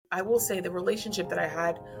I will say the relationship that I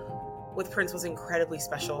had with Prince was incredibly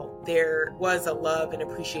special. There was a love and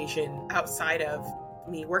appreciation outside of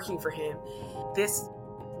me working for him. This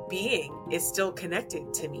being is still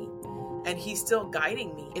connected to me and he's still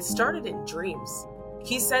guiding me. It started in dreams.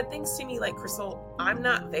 He said things to me like, Crystal, I'm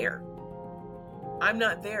not there. I'm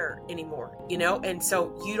not there anymore, you know? And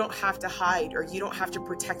so you don't have to hide, or you don't have to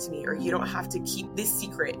protect me, or you don't have to keep this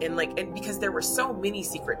secret. And because there were so many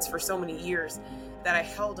secrets for so many years that I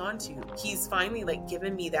held on to, he's finally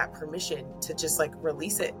given me that permission to just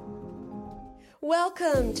release it.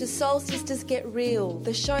 Welcome to Soul Sisters Get Real,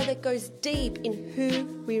 the show that goes deep in who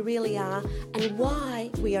we really are and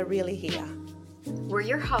why we are really here. We're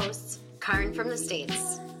your hosts, Karen from the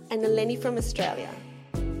States and Eleni from Australia.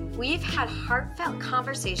 We've had heartfelt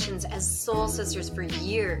conversations as soul sisters for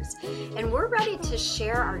years, and we're ready to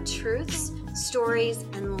share our truths, stories,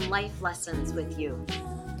 and life lessons with you.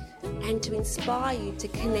 And to inspire you to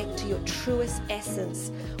connect to your truest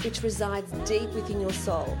essence, which resides deep within your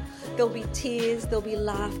soul. There'll be tears, there'll be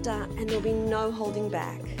laughter, and there'll be no holding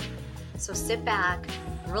back. So sit back,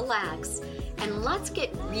 relax, and let's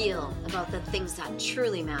get real about the things that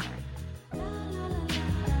truly matter.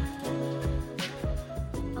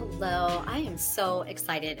 Hello, I am so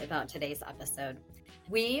excited about today's episode.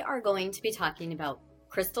 We are going to be talking about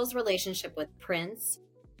Crystal's relationship with Prince,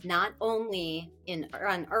 not only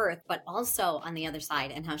on Earth, but also on the other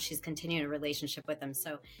side, and how she's continued a relationship with him.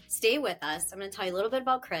 So stay with us. I'm going to tell you a little bit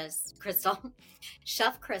about Crystal.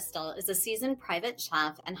 Chef Crystal is a seasoned private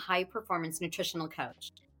chef and high-performance nutritional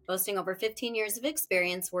coach, boasting over 15 years of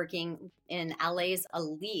experience working in LA's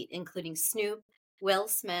elite, including Snoop, Will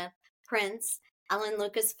Smith, Prince, Ellen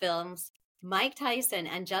Lucasfilms, Mike Tyson,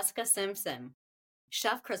 and Jessica Simpson.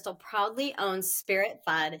 Chef Crystal proudly owns Spirit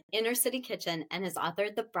Fed, Inner City Kitchen, and has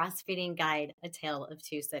authored the Breastfeeding Guide, A Tale of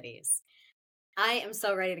Two Cities. I am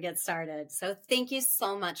so ready to get started. So thank you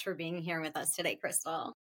so much for being here with us today,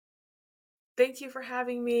 Crystal. Thank you for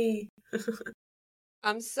having me.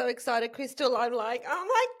 I'm so excited, Crystal. I'm like, oh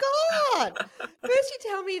my God. First you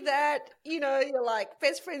tell me that, you're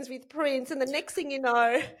best friends with Prince, and the next thing you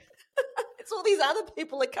know, it's all these other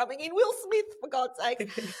people are coming in. Will Smith, for God's sake.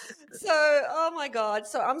 So, oh my God.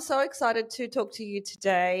 So I'm so excited to talk to you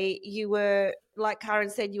today. You were, like Karen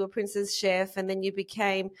said, you were Prince's chef, and then you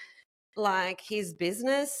became his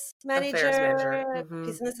business manager,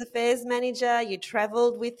 business affairs manager. You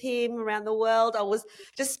traveled with him around the world. I was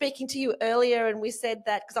just speaking to you earlier, and we said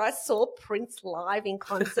that because I saw Prince live in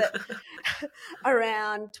concert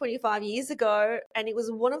around 25 years ago, and it was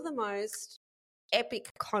one of the most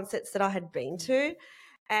epic concerts that I had been to.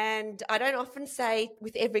 And I don't often say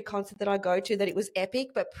with every concert that I go to that it was epic,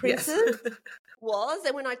 but Prince's was.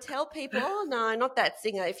 And when I tell people, oh no, not that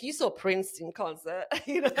singer, if you saw Prince in concert,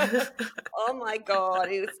 oh my God,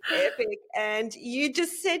 it was epic. And you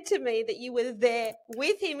just said to me that you were there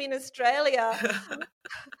with him in Australia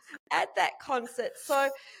at that concert. So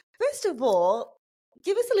first of all,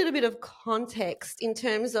 give us a little bit of context in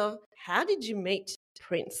terms of how did you meet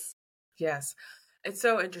Prince? Yes. It's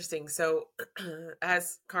so interesting. So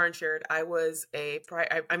as Karen shared, I'm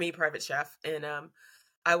a private chef, and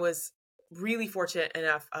I was really fortunate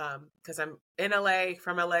enough because I'm in LA,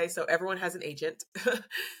 from LA, so everyone has an agent.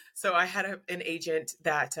 So I had an agent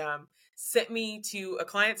that sent me to a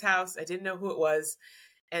client's house. I didn't know who it was,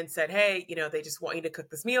 and said, hey, they just want you to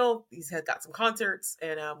cook this meal. These had got some concerts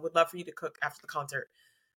and would love for you to cook after the concert.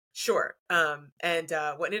 Sure. And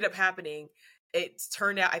what ended up happening, it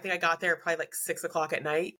turned out, I think I got there probably 6:00 at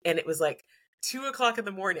night, and it was 2:00 in the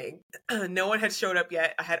morning. No one had showed up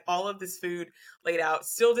yet. I had all of this food laid out,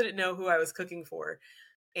 still didn't know who I was cooking for.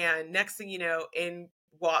 And next thing you know, in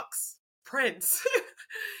walks Prince.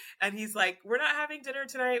 And he's like, we're not having dinner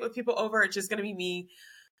tonight with people over. It's just going to be me.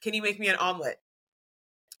 Can you make me an omelet?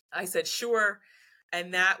 I said, sure.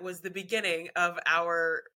 And that was the beginning of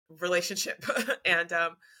our relationship. And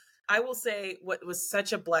I will say what was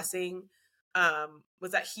such a blessing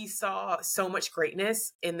was that he saw so much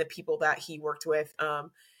greatness in the people that he worked with,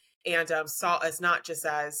 and saw us not just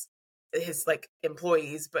as his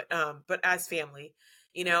employees, but as family,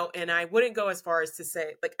 and I wouldn't go as far as to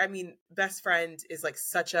say, best friend is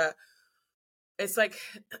it's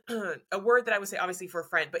a word that I would say obviously for a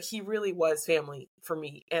friend, but he really was family for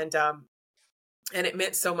me. And it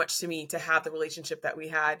meant so much to me to have the relationship that we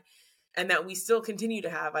had and that we still continue to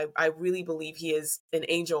have. I really believe he is an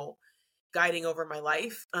angel guiding over my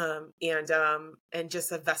life, and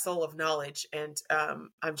just a vessel of knowledge. And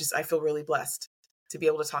I feel really blessed to be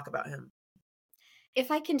able to talk about him. If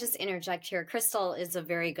I can just interject here, Crystal is a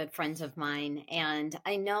very good friend of mine. And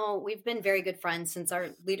I know we've been very good friends since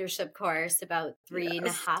our leadership course about three and a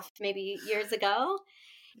Yes. half, maybe years ago.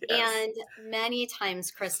 Yes. And many times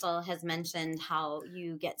Crystal has mentioned how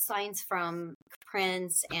you get signs from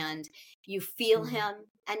Prince and you feel Mhm. him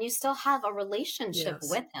and you still have a relationship Yes.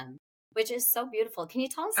 with him, which is so beautiful. Can you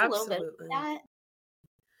tell us a little bit about Absolutely. that?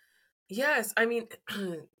 Yes. I mean,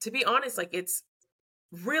 to be honest, like it's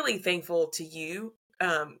really thankful to you,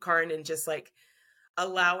 Karin, and just like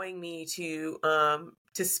allowing me to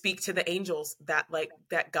speak to the angels that like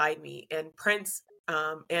that guide me. And Prince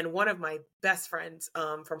and one of my best friends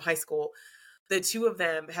from high school, the two of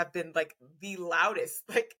them have been like the loudest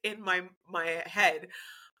like in my head.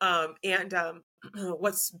 And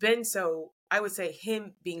what's been so, I would say,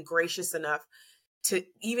 him being gracious enough to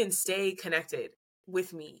even stay connected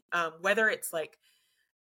with me, whether it's like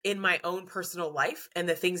in my own personal life and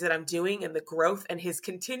the things that I'm doing and the growth, and his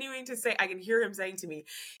continuing to say, I can hear him saying to me,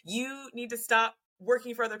 you need to stop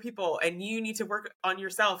working for other people and you need to work on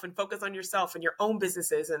yourself and focus on yourself and your own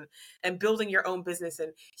businesses and building your own business.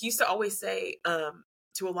 And he used to always say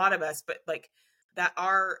to a lot of us, but like that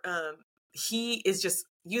our he is just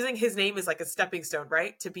using his name as like a stepping stone,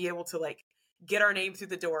 right? To be able to like get our name through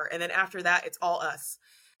the door. And then after that, it's all us.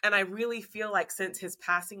 And I really feel like since his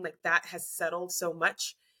passing, like that has settled so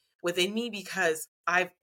much within me because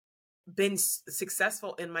I've been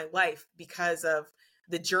successful in my life because of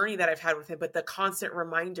the journey that I've had with him, but the constant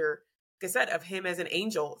reminder, like I said, of him as an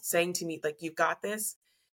angel saying to me, like, you've got this.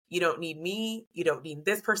 You don't need me. You don't need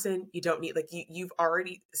this person. You don't need, like, you've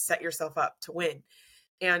already set yourself up to win.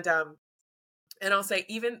 And I'll say,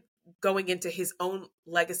 even going into his own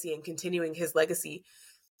legacy and continuing his legacy,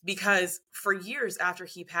 because for years after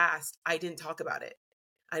he passed, I didn't talk about it.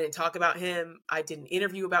 I didn't talk about him. I didn't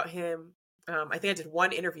interview about him. I think I did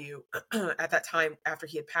one interview at that time after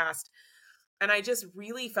he had passed. And I just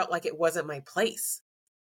really felt like it wasn't my place.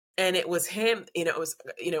 And it was him, it was,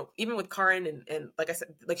 even with Karin and like I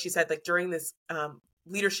said, like she said, like during this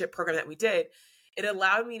leadership program that we did, it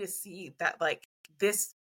allowed me to see that like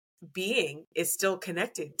this being is still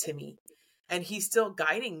connected to me and he's still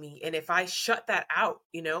guiding me. And if I shut that out,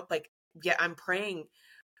 like, yeah, I'm praying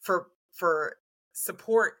for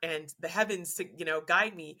support and the heavens to,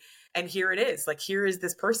 guide me. And here it is, like, here is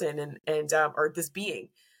this person and or this being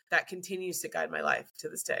that continues to guide my life to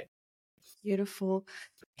this day. Beautiful.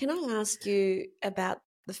 Can I ask you about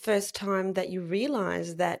the first time that you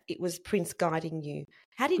realized that it was Prince guiding you?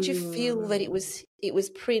 How did you feel that Mm. it was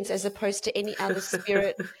Prince as opposed to any other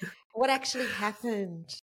spirit? What actually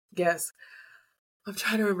happened? Yes. I'm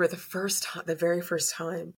trying to remember the first time, the very first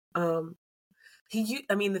time. I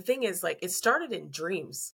mean, the thing is, like, it started in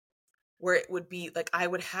dreams where it would be like I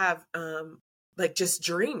would have like just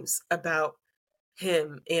dreams about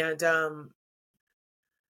him, and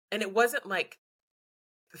it wasn't like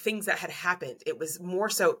things that had happened. It was more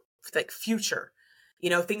so like future,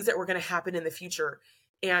 things that were going to happen in the future.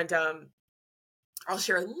 And I'll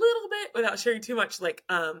share a little bit without sharing too much. Like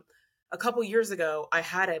a couple years ago, I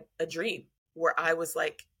had a dream where I was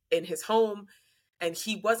like in his home and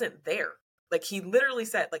he wasn't there. Like he literally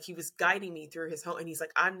said, like he was guiding me through his home and he's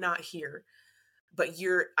like, I'm not here, but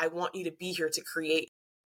I want you to be here to create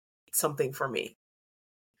something for me.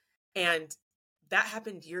 And that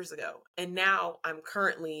happened years ago. And now I'm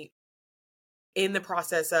currently in the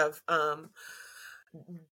process of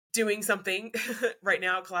doing something right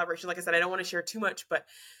now, collaboration. Like I said, I don't want to share too much, but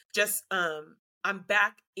just I'm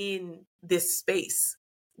back in this space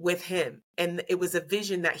with him. And it was a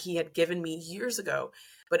vision that he had given me years ago,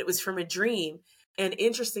 but it was from a dream. And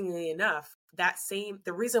interestingly enough,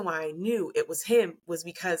 the reason why I knew it was him was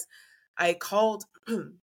because I called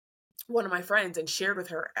one of my friends and shared with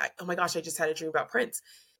her, oh my gosh, I just had a dream about Prince.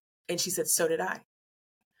 And she said, so did I.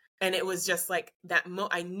 And it was just like that.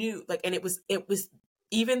 I knew, like, and it was,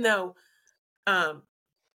 even though, um,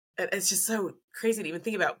 it's just so crazy to even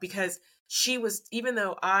think about because even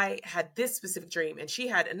though I had this specific dream and she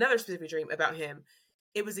had another specific dream about him,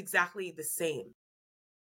 it was exactly the same.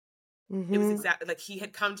 It was Mm-hmm. exactly like he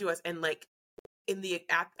had come to us and like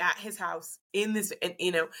at his house in this, and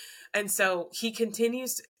and so he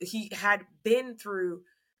had been through,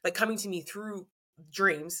 like, coming to me through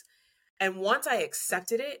dreams. And once I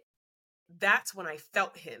accepted it, that's when I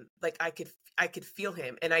felt him. Like I could feel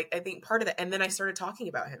him. And I think part of that, and then I started talking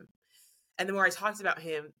about him. And the more I talked about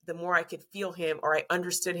him, the more I could feel him or I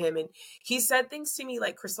understood him. And he said things to me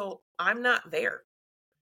like, Crystal, I'm not there.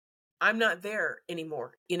 I'm not there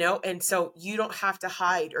anymore, And so you don't have to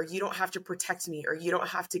hide or you don't have to protect me or you don't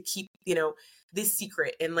have to keep, this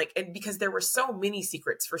secret. And because there were so many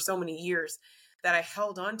secrets for so many years that I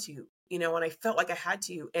held on to, and I felt like I had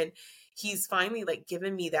to. And he's finally like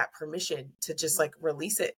given me that permission to just like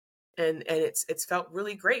release it. And it's felt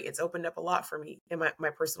really great. It's opened up a lot for me in my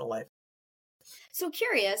personal life. So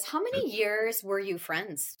curious, how many years were you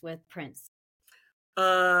friends with Prince?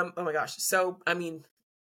 Oh my gosh. So, I mean,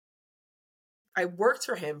 I worked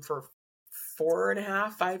for him for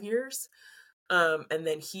 4.5, 5 years. And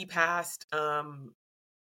then he passed,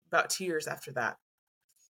 about 2 years after that,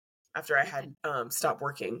 after I had, stopped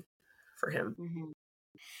working for him. Mm-hmm.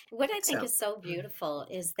 What I think So, is so beautiful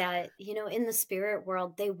is that, in the spirit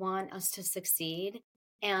world, they want us to succeed,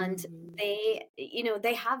 and mhm.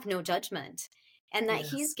 they have no judgment, and that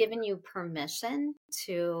he's Yes. given you permission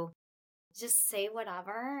to just say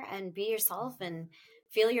whatever and be yourself and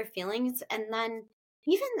feel your feelings. And then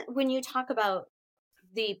even when you talk about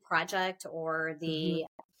the project or Mhm. the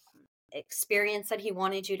experience that he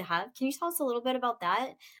wanted you to have, can you tell us a little bit about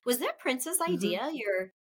that? Was that Prince's Mhm. idea,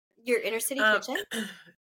 your inner city Um, kitchen?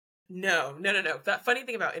 no, no, no, no. The funny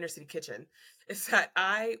thing about Inner City Kitchen is that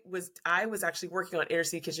I was actually working on Inner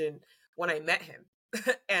City Kitchen when I met him,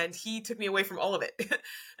 and he took me away from all of it,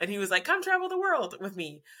 and he was like, "Come travel the world with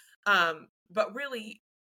me." But really,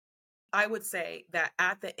 I would say that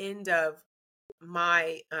at the end of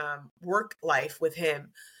my work life with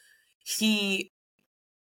him, he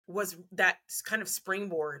was that kind of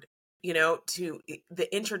springboard, to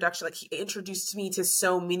the introduction. Like he introduced me to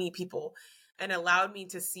so many people and allowed me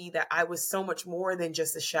to see that I was so much more than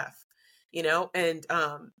just a chef, and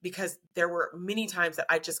because there were many times that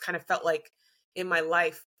I just kind of felt like in my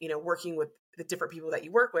life, working with the different people that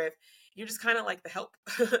you work with, you're just kind of like the help,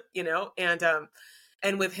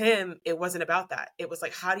 and with him, it wasn't about that. It was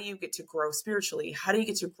like, how do you get to grow spiritually? How do you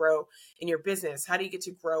get to grow in your business? How do you get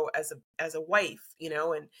to grow as a wife?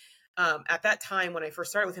 And at that time when I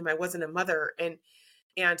first started with him, I wasn't a mother, and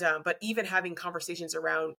but even having conversations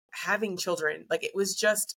around having children, like it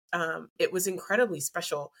was incredibly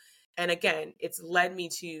special. And again, it's led me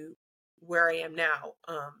to where I am now,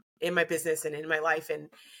 in my business and in my life,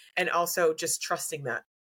 and also just trusting that.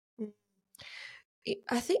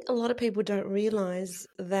 I think a lot of people don't realize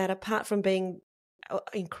that apart from being an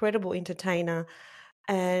incredible entertainer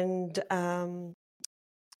and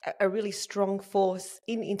a really strong force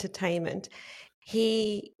in entertainment,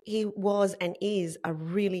 he was and is a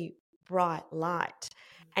really bright light.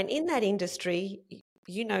 And in that industry,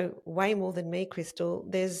 you know way more than me, Crystal,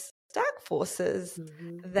 there's dark forces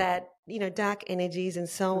Mm-hmm. that, dark energies and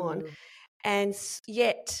so on. Mm-hmm. And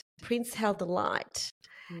yet Prince held the light.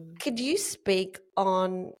 Mm-hmm. Could you speak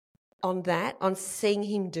on that, on seeing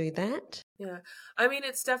him do that? Yeah. I mean,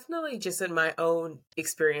 it's definitely just in my own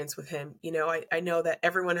experience with him. I know that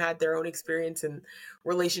everyone had their own experience and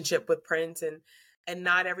relationship with Prince, and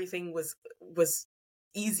not everything was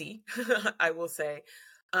easy, I will say.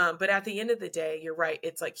 But at the end of the day, you're right.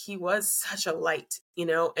 It's like he was such a light,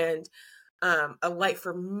 and a light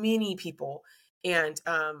for many people, and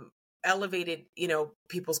elevated,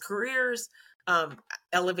 people's careers, um,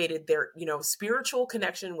 elevated their, spiritual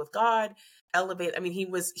connection with God, elevate. I mean,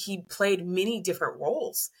 he played many different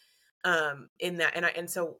roles in that, and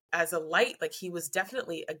so as a light, like he was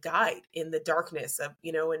definitely a guide in the darkness of,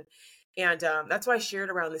 and that's why I shared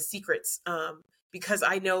around the secrets, because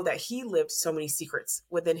I know that he lived so many secrets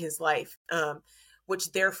within his life,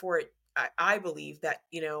 which therefore I believe that,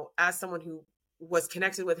 as someone who was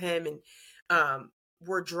connected with him, and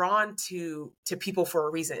were drawn to people for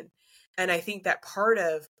a reason. And I think that part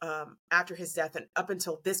of, after his death and up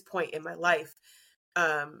until this point in my life,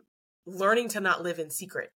 um, learning to not live in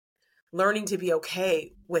secret, learning to be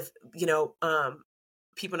okay with,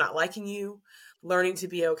 people not liking you, learning to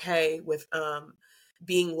be okay with,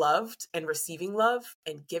 being loved and receiving love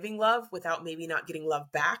and giving love without maybe not getting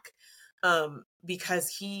love back,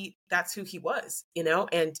 because that's who he was,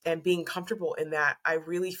 and being comfortable in that. I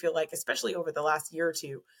really feel like, especially over the last year or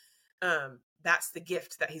two, that's the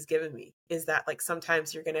gift that he's given me, is that like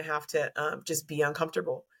sometimes you're going to have to, just be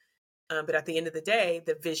uncomfortable, but at the end of the day,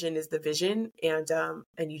 the vision is the vision, and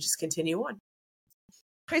you just continue on.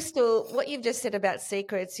 Crystal, what you've just said about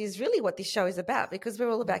secrets is really what this show is about, because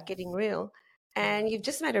we're all about getting real. And you've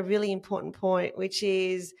just made a really important point, which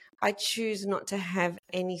is I choose not to have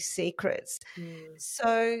any secrets. Mm.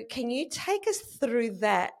 So, can you take us through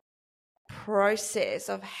that process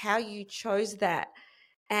of how you chose that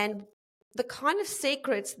and the kind of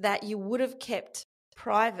secrets that you would have kept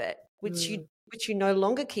private, Mm. which you no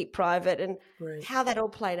longer keep private, and Right. how that all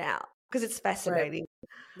played out? Because it's Right. fascinating.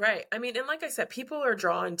 Right. I mean, and like I said, people are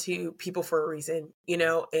drawn to people for a reason,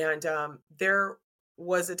 and there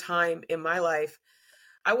was a time in my life,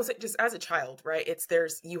 I will say, just as a child, right?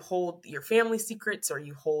 You hold your family secrets, or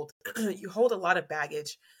you hold you hold a lot of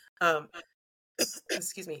baggage. Um,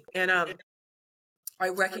 excuse me. And I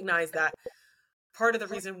recognize that part of the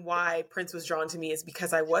reason why Prince was drawn to me is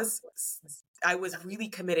because I was really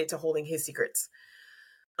committed to holding his secrets.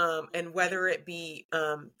 And whether it be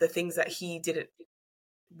the things that he didn't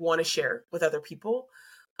want to share with other people,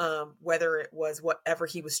 whether it was whatever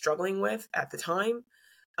he was struggling with at the time,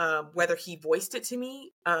 whether he voiced it to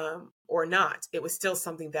me or not, it was still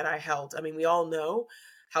something that I held. I mean, we all know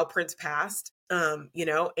how Prince passed, and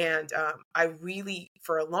I really,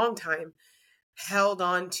 for a long time, held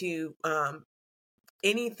on to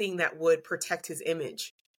anything that would protect his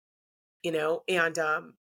image,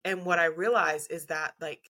 and what I realized is that,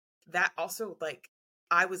 like, that also, like,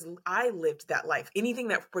 I lived that life. Anything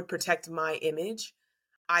that would protect my image,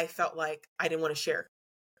 I felt like I didn't want to share.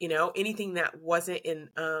 Anything that wasn't in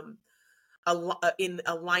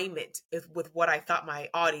alignment with what I thought my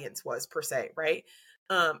audience was, per se, right?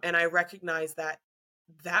 And I recognized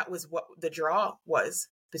that was what the draw was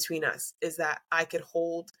between us, is that I could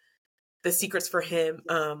hold the secrets for him,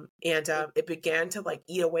 and it began to, like,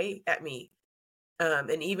 eat away at me.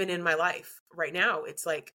 And even in my life right now, it's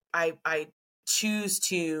like I choose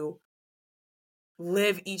to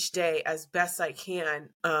live each day as best I can,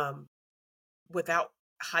 without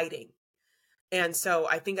hiding. And so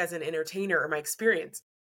I think, as an entertainer, or my experience,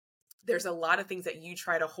 there's a lot of things that you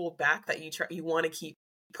try to hold back, that you want to keep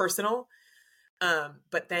personal.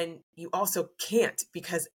 But then you also can't,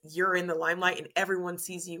 because you're in the limelight and everyone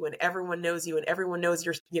sees you and everyone knows you and everyone knows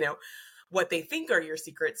your, what they think are your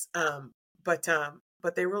secrets. But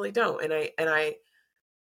they really don't. And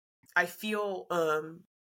I feel,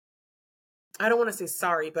 I don't want to say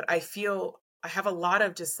sorry, but I feel I have a lot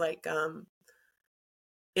of just, like,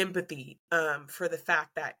 empathy, for the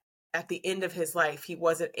fact that at the end of his life, he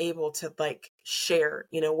wasn't able to, like, share,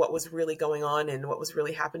 what was really going on and what was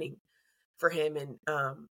really happening for him. And,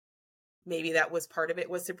 maybe that was part of it,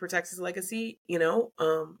 was to protect his legacy, I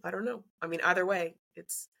don't know. I mean, either way,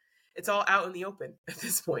 it's all out in the open at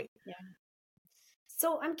this point. Yeah.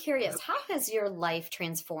 So I'm curious, how has your life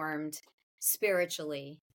transformed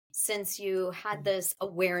spiritually since you had this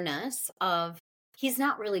awareness of he's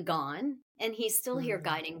not really gone and he's still here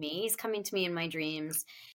guiding me. He's coming to me in my dreams.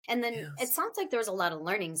 And then it sounds like there's a lot of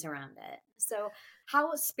learnings around it. So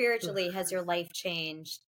how spiritually has your life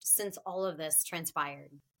changed since all of this transpired?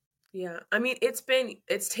 Yeah. I mean, it's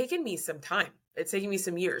taken me some time. It's taken me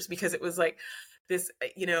some years, because it was like this,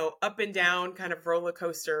 up and down kind of roller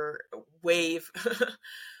coaster wave,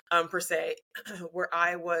 per se, where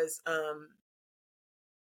I was,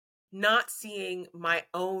 not seeing my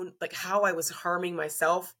own, like, how I was harming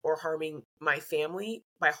myself or harming my family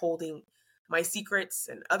by holding my secrets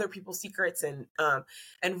and other people's secrets, and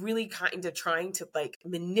really kind of trying to, like,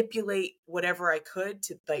 manipulate whatever I could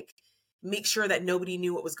to, like, make sure that nobody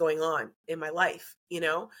knew what was going on in my life,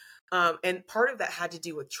 and part of that had to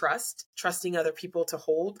do with trusting other people to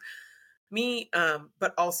hold me,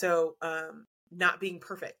 but also not being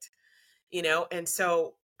perfect, and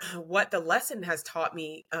so what the lesson has taught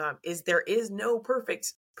me, is there is no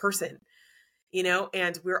perfect person,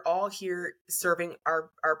 and we're all here serving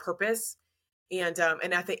our purpose. And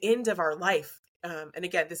at the end of our life, and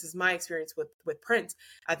again, this is my experience with Prince.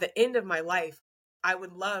 At the end of my life, I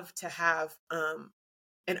would love to have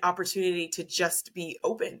an opportunity to just be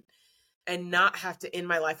open and not have to end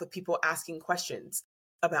my life with people asking questions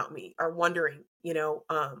about me or wondering,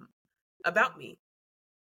 about me.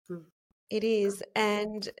 It is.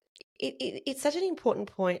 And it's such an important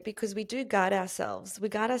point, because we do guard ourselves. We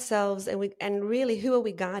guard ourselves, and really, who are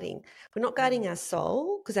we guarding? We're not guarding our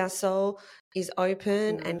soul, because our soul is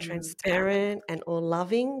open and transparent and all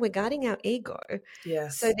loving. We're guarding our ego.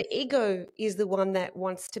 Yes. So the ego is the one that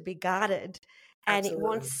wants to be guarded, and Absolutely. it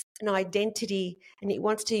wants an identity, and it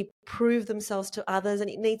wants to prove themselves to others, and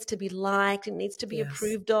it needs to be liked, and it needs to be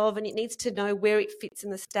approved of, and it needs to know where it fits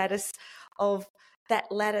in the status of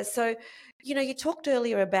that ladder. So, you talked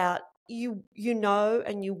earlier about you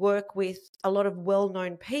and you work with a lot of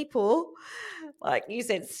well-known people, like you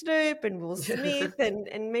said, Snoop and Will Smith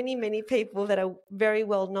and many, many people that are very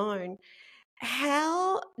well known.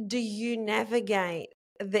 How do you navigate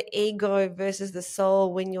the ego versus the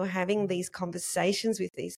soul when you're having these conversations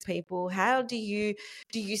with these people? How do you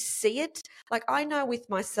see it? Like, I know with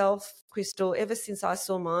myself, Crystal, ever since I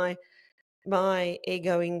saw my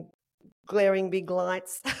ego in glaring big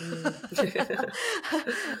lights,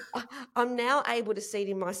 I'm now able to see it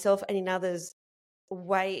in myself and in others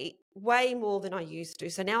way more than I used to.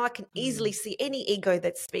 So now I can easily see any ego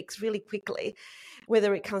that speaks really quickly,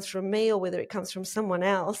 whether it comes from me or whether it comes from someone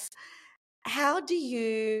else. How do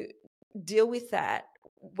you deal with that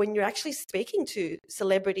when you're actually speaking to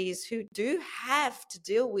celebrities who do have to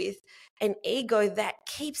deal with an ego that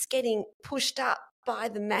keeps getting pushed up by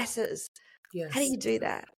the masses? Yes. How do you do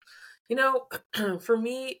that? You know, for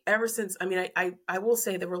me, ever since, I mean, I will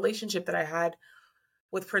say the relationship that I had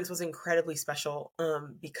with Prince was incredibly special,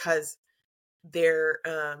 because there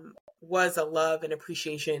was a love and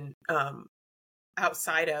appreciation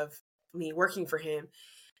outside of me working for him.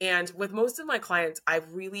 And with most of my clients, I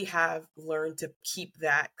really have learned to keep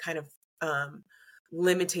that kind of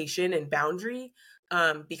limitation and boundary,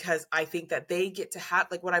 because I think that they get to have,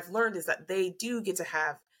 like, what I've learned is that they do get to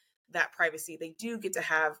have that privacy. They do get to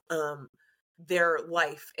have their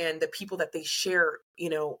life and the people that they share,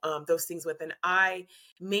 those things with. And I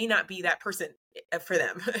may not be that person for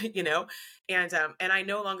them, and I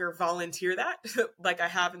no longer volunteer that like I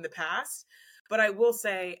have in the past. But I will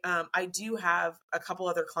say, I do have a couple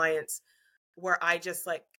other clients where I just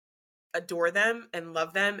like adore them and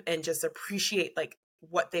love them and just appreciate like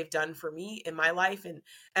what they've done for me in my life.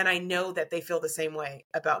 And I know that they feel the same way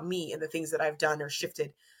about me and the things that I've done or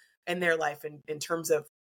shifted in their life in terms of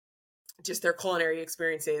just their culinary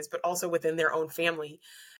experiences, but also within their own family.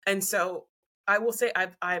 And so I will say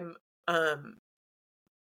I'm I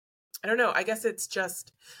don't know, I guess it's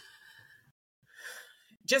just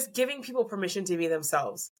giving people permission to be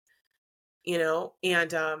themselves, and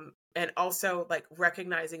also like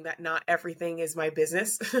recognizing that not everything is my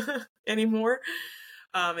business anymore.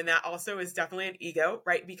 And that also is definitely an ego,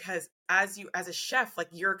 right? Because as a chef, like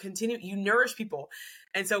you nourish people.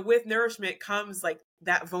 And so with nourishment comes like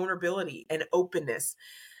that vulnerability and openness.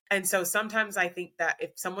 And so sometimes I think that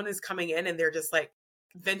if someone is coming in and they're just like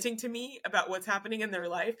venting to me about what's happening in their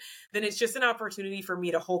life, then it's just an opportunity for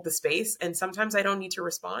me to hold the space. And sometimes I don't need to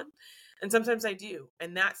respond. And sometimes I do.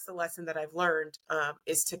 And that's the lesson that I've learned,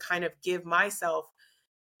 is to kind of give myself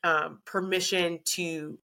permission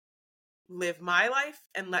to live my life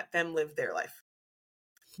and let them live their life.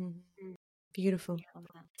 Beautiful.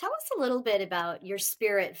 Tell us a little bit about your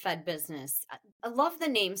Spirit Fed business. I love the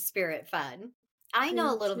name Spirit Fed. I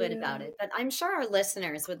know a little bit about it, but I'm sure our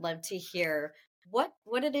listeners would love to hear what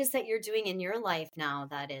it is that you're doing in your life now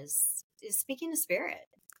that is speaking to spirit.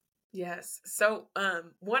 Yes. So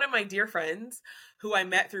one of my dear friends who I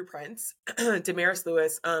met through Prince, Damaris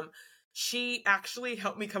Lewis, she actually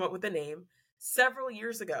helped me come up with the name several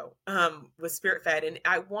years ago, with Spirit Fed. And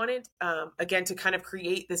I wanted, again, to kind of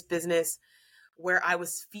create this business where I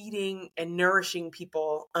was feeding and nourishing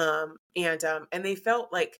people. And they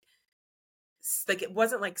felt like it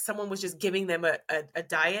wasn't like someone was just giving them a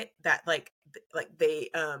diet that like they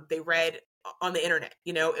read on the internet.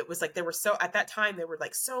 It was like at that time there were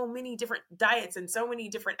like so many different diets and so many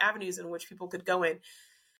different avenues in which people could go in.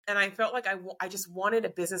 And I felt like I just wanted a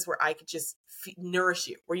business where I could just nourish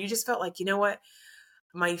you, where you just felt like, you know what,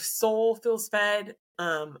 my soul feels fed,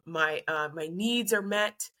 my needs are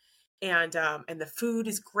met, and the food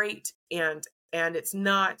is great, and it's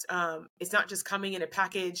not just coming in a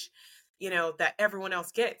package, that everyone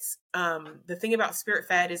else gets. The thing about Spirit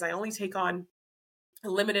Fed is I only take on a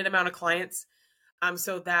limited amount of clients,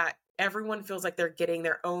 so that everyone feels like they're getting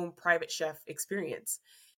their own private chef experience.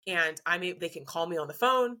 And they can call me on the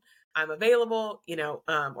phone. I'm available,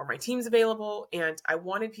 or my team's available. And I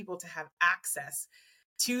wanted people to have access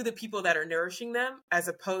to the people that are nourishing them, as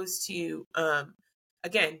opposed to,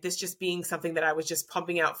 again, this just being something that I was just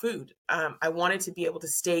pumping out food. I wanted to be able to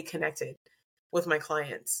stay connected with my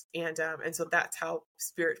clients. And so that's how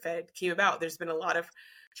Spirit Fed came about. There's been a lot of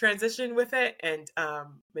transition with it and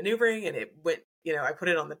maneuvering, and it went, I put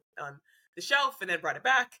it on the shelf and then brought it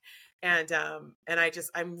back. And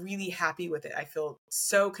I'm really happy with it. I feel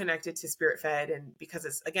so connected to Spirit Fed. And because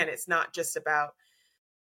it's not just about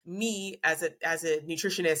me as a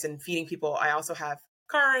nutritionist and feeding people. I also have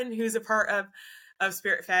Karin, who's a part of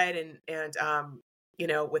Spirit Fed, and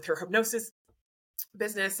with her hypnosis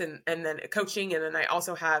business and then coaching. And then I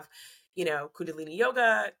also have, Kundalini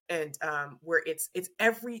yoga, and where it's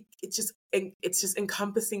just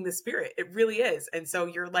encompassing the spirit. It really is. And so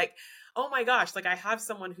you're like, oh my gosh, like I have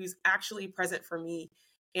someone who's actually present for me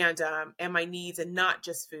and my needs, and not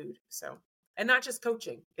just food. So, and not just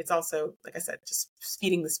coaching. It's also, like I said, just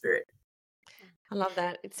feeding the spirit. I love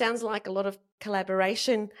that. It sounds like a lot of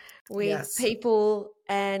collaboration with people,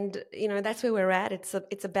 and that's where we're at.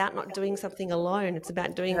 It's about not doing something alone. It's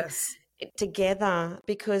about doing together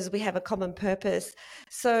because we have a common purpose.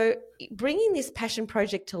 So bringing this passion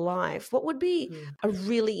project to life, what would be a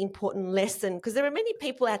really important lesson? Because there are many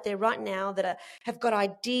people out there right now that have got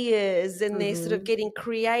ideas and they're sort of getting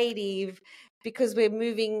creative because we're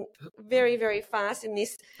moving very, very fast in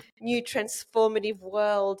this new transformative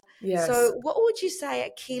world. Yes. So what would you say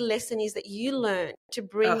a key lesson is that you learned to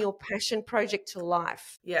bring your passion project to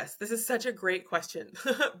life? Yes, this is such a great question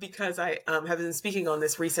because I have been speaking on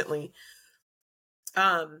this recently.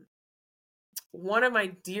 One of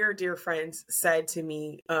my dear, dear friends said to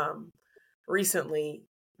me recently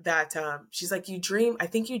that she's like, I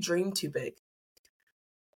think you dream too big.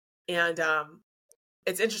 And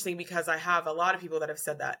it's interesting because I have a lot of people that have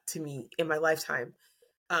said that to me in my lifetime.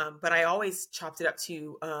 But I always chopped it up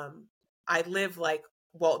to, I live like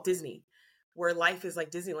Walt Disney, where life is like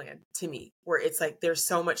Disneyland to me, where it's like, there's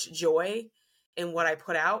so much joy in what I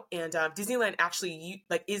put out. And Disneyland actually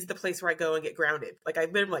is the place where I go and get grounded. Like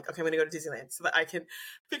I've been like, okay, I'm going to go to Disneyland so that I can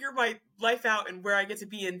figure my life out and where I get to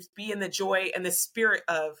be in the joy and the spirit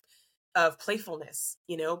of playfulness,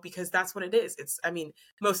 because that's what it is. It's, I mean,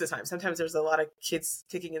 most of the time, sometimes there's a lot of kids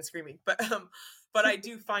kicking and screaming, but I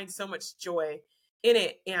do find so much joy in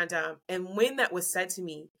it. And when that was said to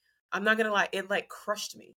me, I'm not going to lie, it like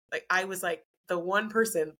crushed me. Like I was like the one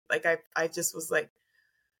person, like I just was like,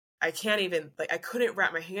 I can't even, like, I couldn't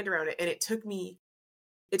wrap my hand around it. And it took me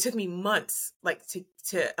months, like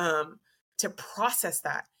to process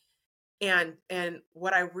that. And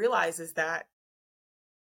what I realized is that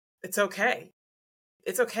it's okay.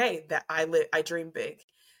 It's okay that I dream big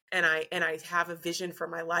and I have a vision for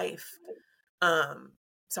my life.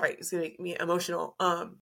 Sorry, it's gonna make me emotional.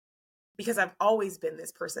 Because I've always been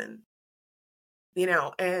this person,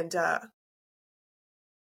 and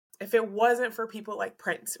if it wasn't for people like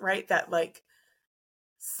Prince, right, that like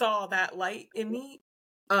saw that light in me,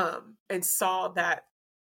 and saw that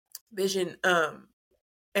vision, and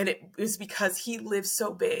it was because he lived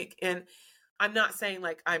so big. And I'm not saying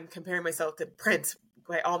like I'm comparing myself to Prince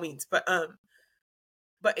by all means, but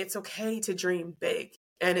it's okay to dream big,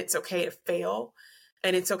 and it's okay to fail,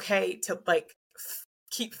 and it's okay to like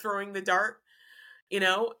keep throwing the dart,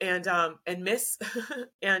 and miss,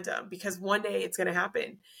 and because one day it's gonna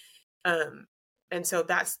happen. And so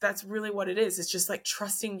that's really what it is. It's just like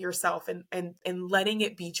trusting yourself and letting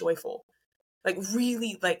it be joyful, like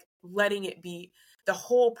really like letting it be. The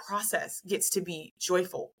whole process gets to be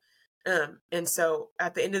joyful. And so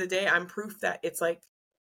at the end of the day, I'm proof that it's like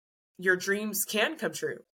your dreams can come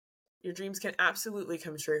true. Your dreams can absolutely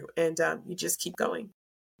come true. And you just keep going.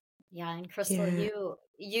 Yeah. And Crystal,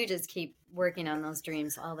 you just keep working on those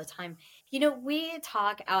dreams all the time. We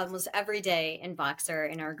talk almost every day in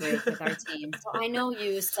Voxer in our group with our team. So I know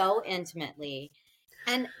you so intimately.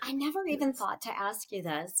 And I never even thought to ask you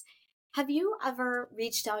this. Have you ever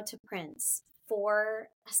reached out to Prince for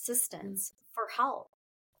assistance, for help,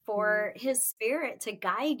 for his spirit to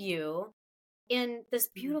guide you in this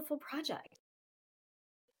beautiful project?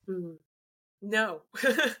 No,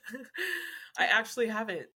 I actually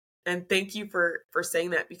haven't. And thank you for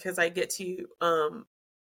saying that, because I get to,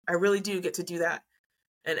 I really do get to do that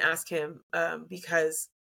and ask him, because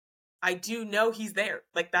I do know he's there.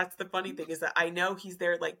 Like, that's the funny thing, is that I know he's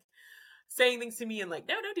there, like saying things to me and like,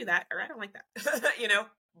 no, don't do that. Or I don't like that,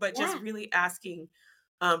 but just really asking,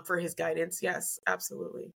 for his guidance. Yes,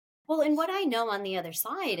 absolutely. Well, and what I know on the other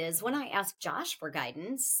side is when I ask Josh for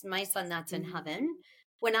guidance, my son that's in heaven,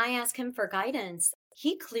 when I ask him for guidance,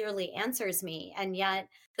 he clearly answers me. And yet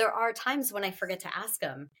there are times when I forget to ask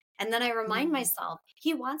him. And then I remind myself,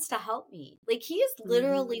 he wants to help me. Like, he is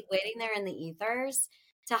literally waiting there in the ethers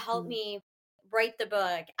to help me write the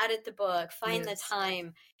book, edit the book, find the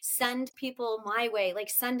time, send people my way, like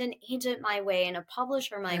send an agent my way and a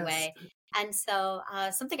publisher my way. And so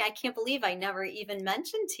something I can't believe I never even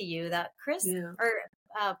mentioned to you, that Prince,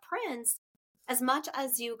 as much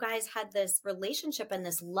as you guys had this relationship and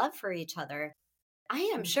this love for each other, I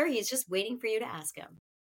am sure he's just waiting for you to ask him.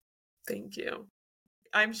 Thank you.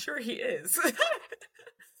 I'm sure he is.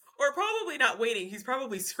 Or probably not waiting. He's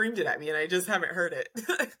probably screamed it at me and I just haven't heard it.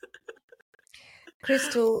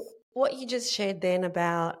 Crystal, what you just shared then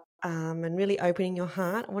about and really opening your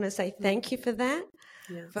heart, I want to say thank you for that.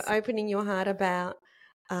 Yes. For opening your heart about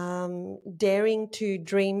daring to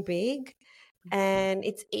dream big. And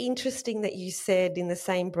it's interesting that you said in the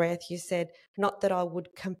same breath, you said, not that I would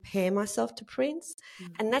compare myself to Prince.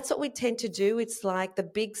 And that's what we tend to do. It's like the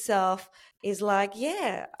big self is like,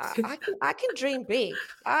 yeah, I can dream big.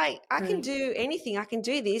 I can do anything. I can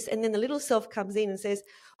do this. And then the little self comes in and says,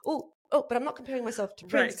 oh, but I'm not comparing myself to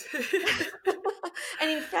Prince. Right.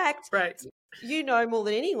 And in fact, you know more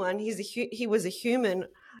than anyone, he was a human.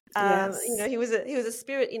 You know, Yes, he was a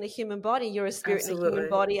spirit in a human body. You're a spirit in a human absolutely.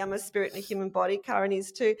 body. I'm a spirit in a human body. Karen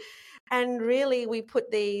is too. And really, we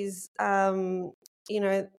put these, you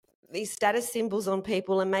know, these status symbols on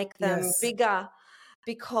people and make them Yes, bigger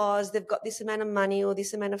because they've got this amount of money or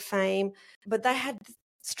this amount of fame, but they had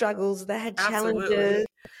struggles, they had challenges,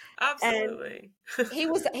 absolutely. and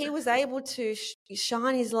Absolutely. he was able to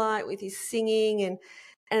shine his light with his singing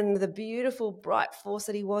and the beautiful bright force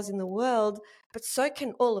that he was in the world, but so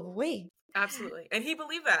can all of we. Absolutely. And he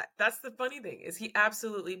believed that. That's the funny thing is he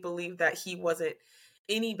absolutely believed that he wasn't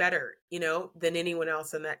any better, than anyone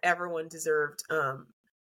else and that everyone deserved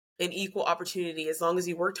an equal opportunity as long as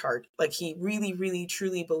you worked hard. Like he really, really,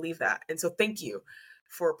 truly believed that. And so thank you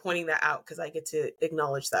for pointing that out because I get to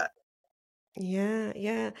acknowledge that. Yeah,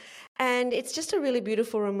 yeah. And it's just a really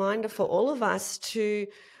beautiful reminder for all of us to,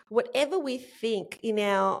 whatever we think in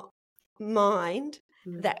our mind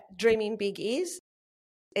Mm-hmm. that dreaming big is,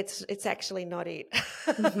 it's actually not it.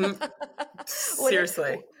 Mm-hmm. Whatever,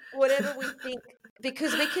 Seriously. whatever we think,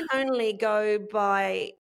 because we can only go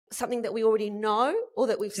by something that we already know or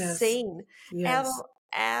that we've Yes. seen. Our Yes.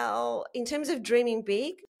 our in terms of dreaming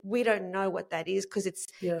big, we don't know what that is because it's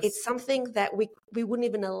Yes. something that we wouldn't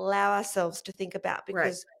even allow ourselves to think about Right.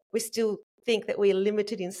 because we still think that we're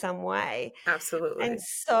limited in some way. And Absolutely.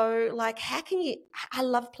 so, like, how can you? I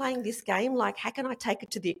love playing this game. Like, how can I take it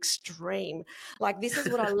to the extreme? Like, this is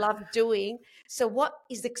what I love doing. So, what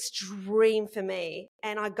is extreme for me?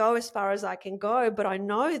 And I go as far as I can go, but I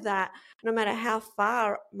know that no matter how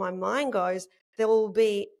far my mind goes, there will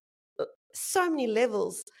be so many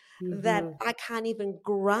levels that Mm-hmm. I can't even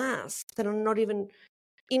grasp, that are not even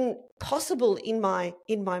impossible in my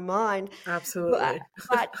mind. But, Absolutely.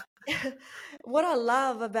 but what I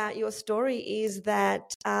love about your story is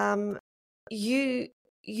that you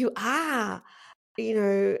you are,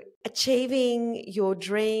 achieving your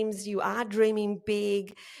dreams. You are dreaming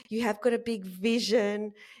big. You have got a big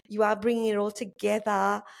vision. You are bringing it all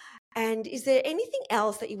together. And is there anything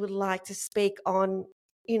else that you would like to speak on?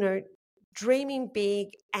 You know, dreaming big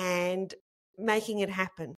and making it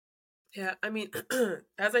happen. Yeah, I mean,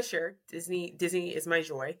 as I shared, Disney is my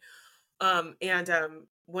joy. And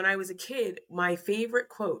when I was a kid, my favorite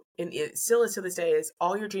quote, and it still is to this day, is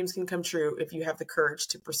all your dreams can come true if you have the courage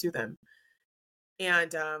to pursue them.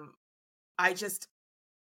 And I just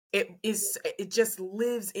it just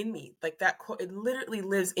lives in me. Like that quote, it literally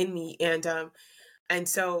lives in me. And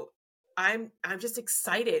so I'm just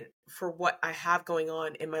excited for what I have going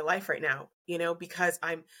on in my life right now, because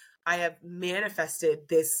I have manifested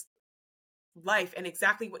this life and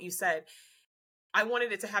exactly what you said. I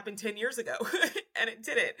wanted it to happen 10 years ago and it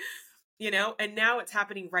didn't, and now it's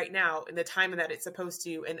happening right now in the time that it's supposed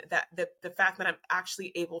to. And that the fact that I'm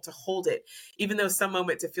actually able to hold it, even though some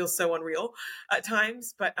moments it feels so unreal at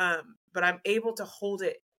times, but I'm able to hold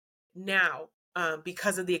it now,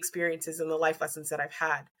 because of the experiences and the life lessons that I've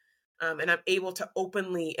had. And I'm able to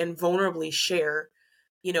openly and vulnerably share,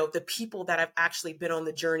 the people that I've actually been on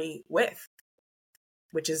the journey with,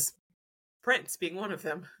 which is Prince being one of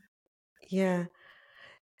them. Yeah.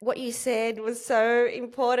 What you said was so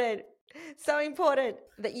important. So important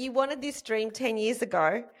that you wanted this dream 10 years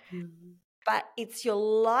ago, Mhm. but it's your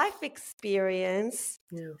life experience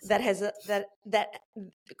Yes. that has that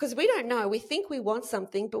because we don't know. We think we want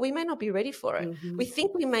something, but we may not be ready for it. Hmm. We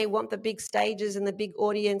think we may want the big stages and the big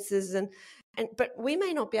audiences and but we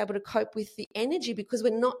may not be able to cope with the energy because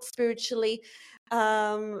we're not spiritually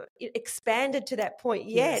expanded to that point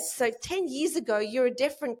yet. Yes. So 10 years ago, you're a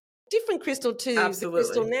different Crystal to the Crystal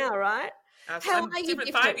Absolutely. now, right? How I'm are you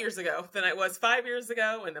different 5 different? years ago than I was 5 years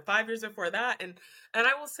ago and the 5 years before that. And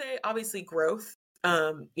I will say, obviously, growth,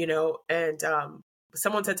 and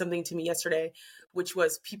someone said something to me yesterday, which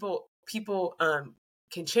was people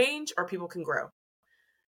can change or people can grow.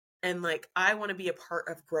 And like, I want to be a part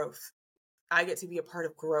of growth. I get to be a part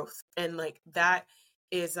of growth. And like, that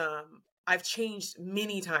is, I've changed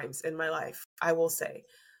many times in my life, I will say.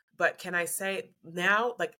 But can I say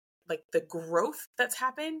now, like the growth that's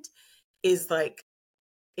happened is like,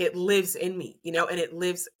 it lives in me, and it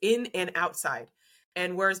lives in and outside.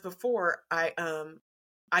 And whereas before I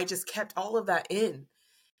just kept all of that in.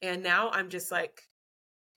 And now I'm just like,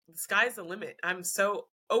 the sky's the limit. I'm so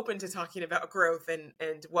open to talking about growth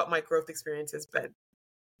and what my growth experience has been.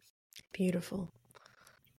 Beautiful.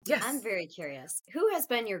 I'm Yes. very curious. Who has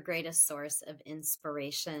been your greatest source of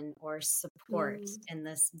inspiration or support Mm, in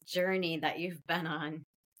this journey that you've been on?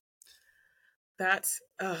 that's,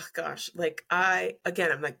 oh gosh, like I'm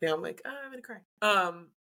like, now I'm like, oh, I'm gonna cry.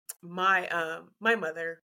 My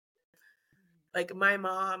mother, like my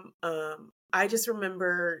mom, I just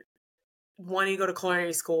remember wanting to go to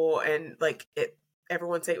culinary school and like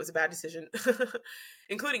everyone say it was a bad decision,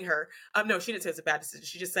 including her. No, she didn't say it was a bad decision.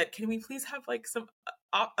 She just said, "Can we please have like some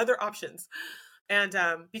other options?" And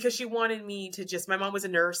because she wanted me to my mom was a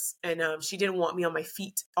nurse, and she didn't want me on my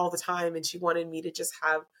feet all the time, and she wanted me to just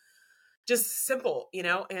have just simple,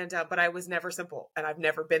 and but I was never simple, and I've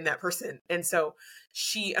never been that person. And so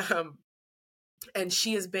she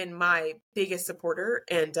she has been my biggest supporter,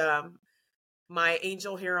 and my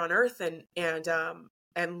angel here on earth,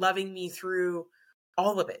 and loving me through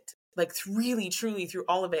all of it, like really truly through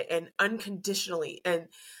all of it, and unconditionally, and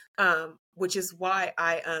which is why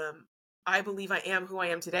I believe I am who I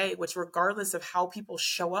am today, which regardless of how people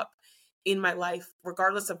show up in my life,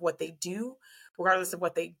 regardless of what they do, regardless of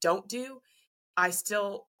what they don't do, I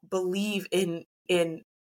still believe in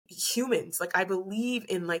humans. Like I believe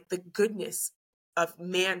in like the goodness of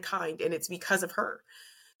mankind, and it's because of her.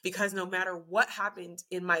 Because no matter what happened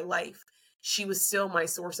in my life, she was still my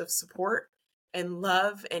source of support and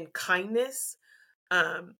love and kindness,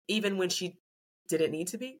 even when she didn't need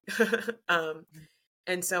to be.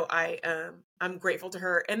 And so I'm grateful to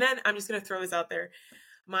her. And then I'm just gonna throw this out there.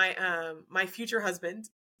 My future husband,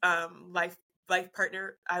 life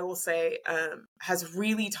partner, I will say, has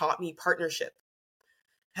really taught me partnership.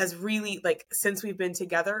 Has really, like, since we've been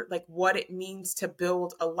together, like what it means to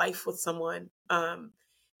build a life with someone,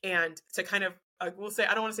 and to kind of, I will say,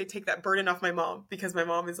 I don't want to say take that burden off my mom, because my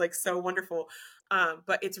mom is like so wonderful,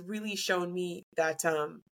 but it's really shown me that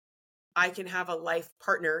I can have a life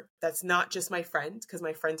partner that's not just my friend, because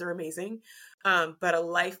my friends are amazing, but a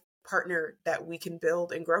life partner that we can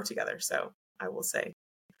build and grow together. So I will say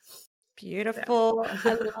Beautiful.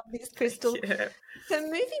 I love this, Crystal. yeah. So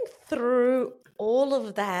moving through all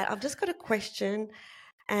of that, I've just got a question,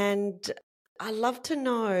 and I love to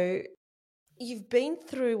know, you've been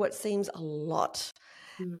through what seems a lot.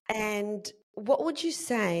 Mm. And what would you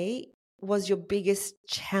say was your biggest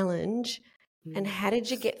challenge, and how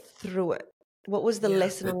did you get through it? What was the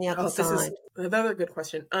lesson on the other This is side? another good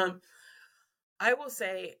question. I will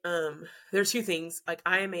say, there are two things. Like,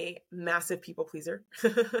 I am a massive people pleaser.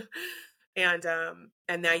 And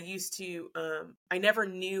I used to, I never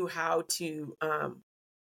knew how to,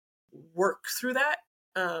 work through that.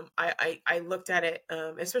 I looked at it,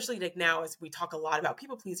 especially like now, as we talk a lot about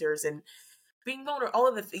people pleasers and being vulnerable, all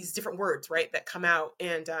of these different words, right, that come out.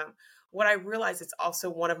 And, what I realized, it's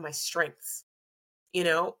also one of my strengths,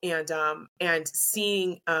 and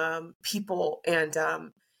seeing, people,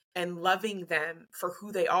 and loving them for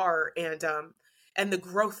who they are, and the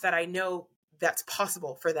growth that I know that's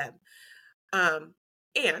possible for them.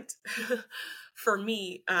 And for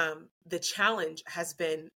me, the challenge has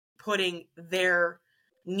been putting their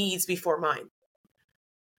needs before mine.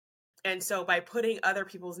 And so by putting other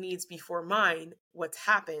people's needs before mine, what's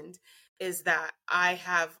happened is that I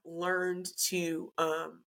have learned to,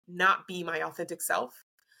 not be my authentic self.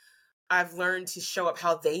 I've learned to show up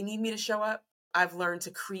how they need me to show up. I've learned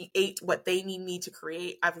to create what they need me to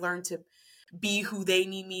create. I've learned to be who they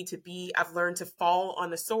need me to be. I've learned to fall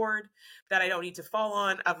on a sword that I don't need to fall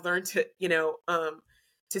on. I've learned to,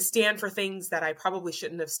 to stand for things that I probably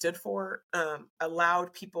shouldn't have stood for.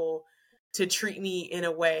 Allowed people to treat me in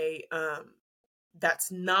a way,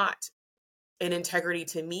 that's not an integrity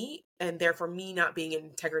to me, and therefore me not being in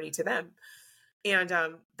integrity to them. And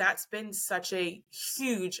that's been such a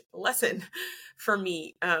huge lesson for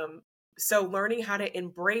me. So learning how to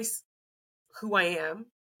embrace who I am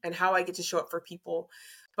and how I get to show up for people,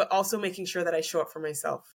 but also making sure that I show up for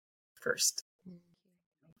myself first.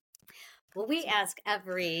 Well, we ask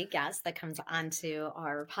every guest that comes onto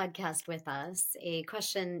our podcast with us a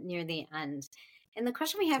question near the end. And the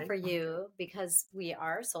question we have for you, because we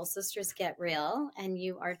are Soul Sisters Get Real, and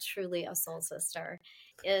you are truly a soul sister,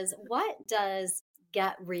 is, what does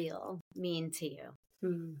get real mean to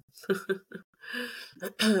you?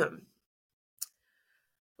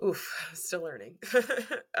 Oof, still learning.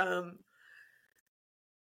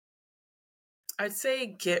 I'd say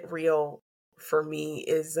get real for me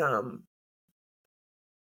is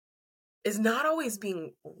not always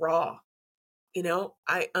being raw.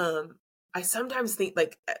 I sometimes think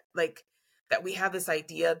like that we have this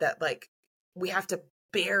idea that like we have to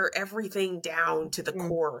bear everything down to the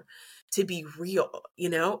core to be real,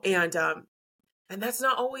 and that's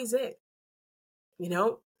not always it.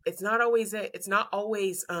 It's not always it. It's not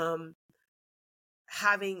always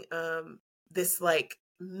having this like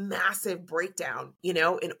massive breakdown,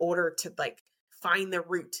 in order to like find the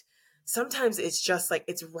root. Sometimes it's just like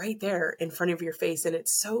it's right there in front of your face, and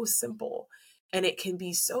it's so simple, and it can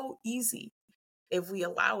be so easy if we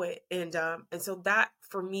allow it. And so that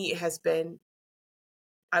for me, it has been,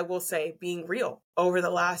 I will say, being real over the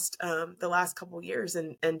last couple years,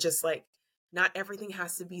 and just like, not everything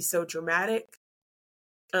has to be so dramatic,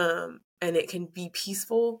 and it can be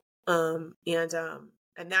peaceful, and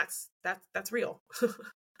that's real.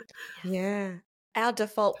 Yeah. Our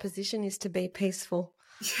default position is to be peaceful.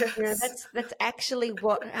 Yes. You know, that's actually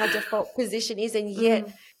what our default position is, and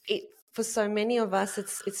yet it, for so many of us,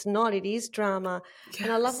 it's not. It is drama. Yes.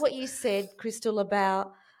 And I love what you said, Crystal,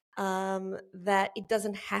 about that it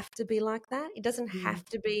doesn't have to be like that. It doesn't have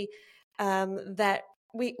to be that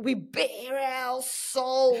we bare our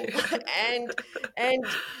soul and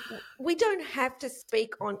we don't have to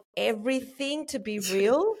speak on everything to be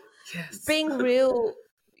real. Yes. Being real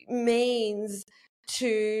means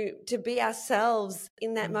to be ourselves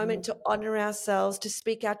in that moment, to honor ourselves, to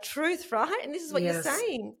speak our truth, right? And this is what you're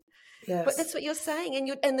saying. Yes. But that's what you're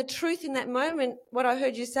saying. And the truth in that moment, what I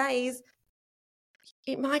heard you say is,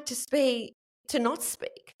 it might just be to not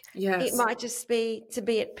speak. Yes. It might just be to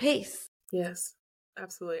be at peace. Yes,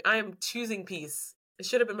 absolutely. I am choosing peace. It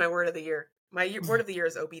should have been my word of the year. My word of the year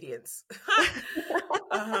is obedience.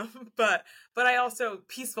 But I also,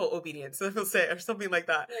 peaceful obedience, I'll say, or something like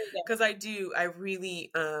that. Because I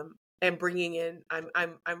really am bringing in,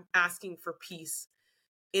 I'm asking for peace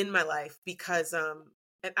in my life, because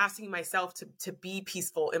and asking myself to be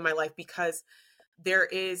peaceful in my life, because there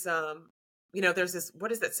is there's this,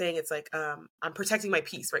 what is that saying? It's like, I'm protecting my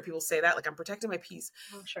peace, right? People say that, like, I'm protecting my peace.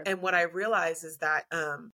 Oh, sure. And what I realize is that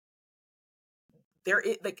there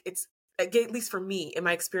is, like, it's, at least for me, in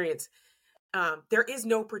my experience, there is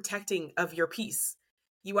no protecting of your peace.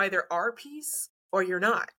 You either are peace or you're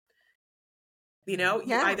not. You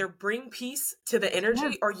either bring peace to the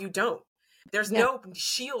energy or you don't. There's no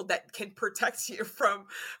shield that can protect you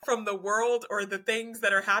from the world or the things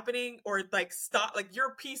that are happening, or like stop, like,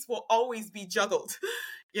 your peace will always be juggled,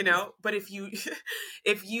 but if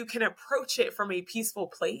you can approach it from a peaceful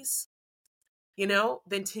place,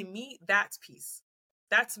 then to me, that's peace.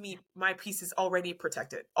 That's me. My peace is already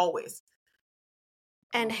protected, always.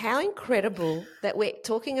 And how incredible that we're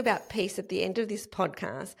talking about peace at the end of this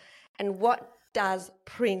podcast. And what does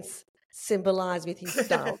Prince symbolize with his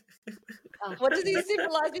dove? What does he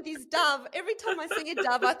symbolize with his dove? Every time I see a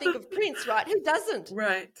dove, I think of Prince, right? Who doesn't?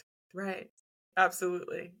 Right.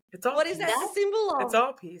 Absolutely. It's all What peace. is that a symbol of? It's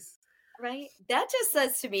all peace. Right? That just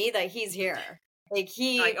says to me that he's here. Like,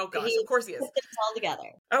 of course he is. Put this all together.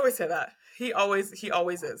 I always say that. He always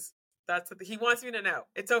is. He wants me to know.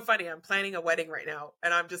 It's so funny. I'm planning a wedding right now,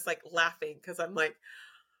 and I'm just like laughing, because I'm like,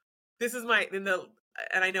 this is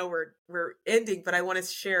and I know we're ending, but I want to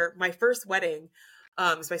share my first wedding.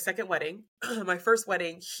 It's my second wedding. My first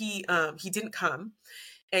wedding, he didn't come,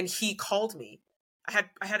 and he called me. I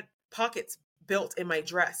had pockets built in my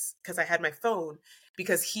dress because I had my phone,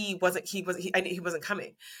 because he I knew he wasn't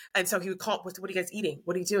coming. And so he would call, what are you guys eating?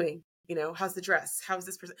 What are you doing? How's the dress? How's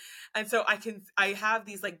this person? And so I have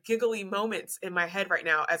these like giggly moments in my head right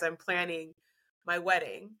now as I'm planning my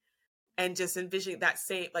wedding, and just envisioning that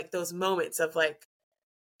same, like, those moments of like,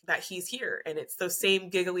 that he's here, and it's those same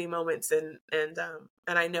giggly moments, and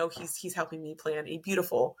I know he's helping me plan a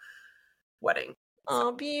beautiful wedding.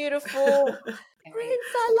 Oh, beautiful.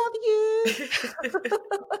 Prince, I love you.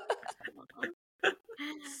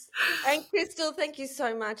 And Crystal, thank you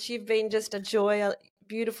so much. You've been just a joy, a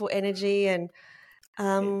beautiful energy, and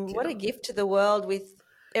what a gift to the world with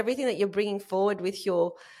everything that you're bringing forward with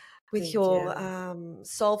your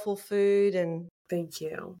soulful food. And thank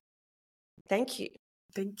you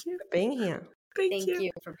for being here. Thank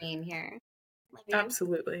you for being here. Love you.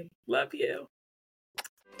 Absolutely. Love you.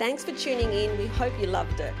 Thanks for tuning in. We hope you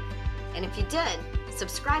loved it. And if you did,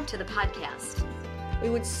 subscribe to the podcast. We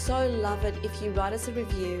would so love it if you write us a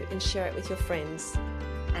review and share it with your friends.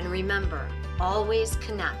 And remember, always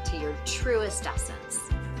connect to your truest essence.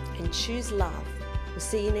 And choose love. We'll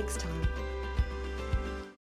see you next time.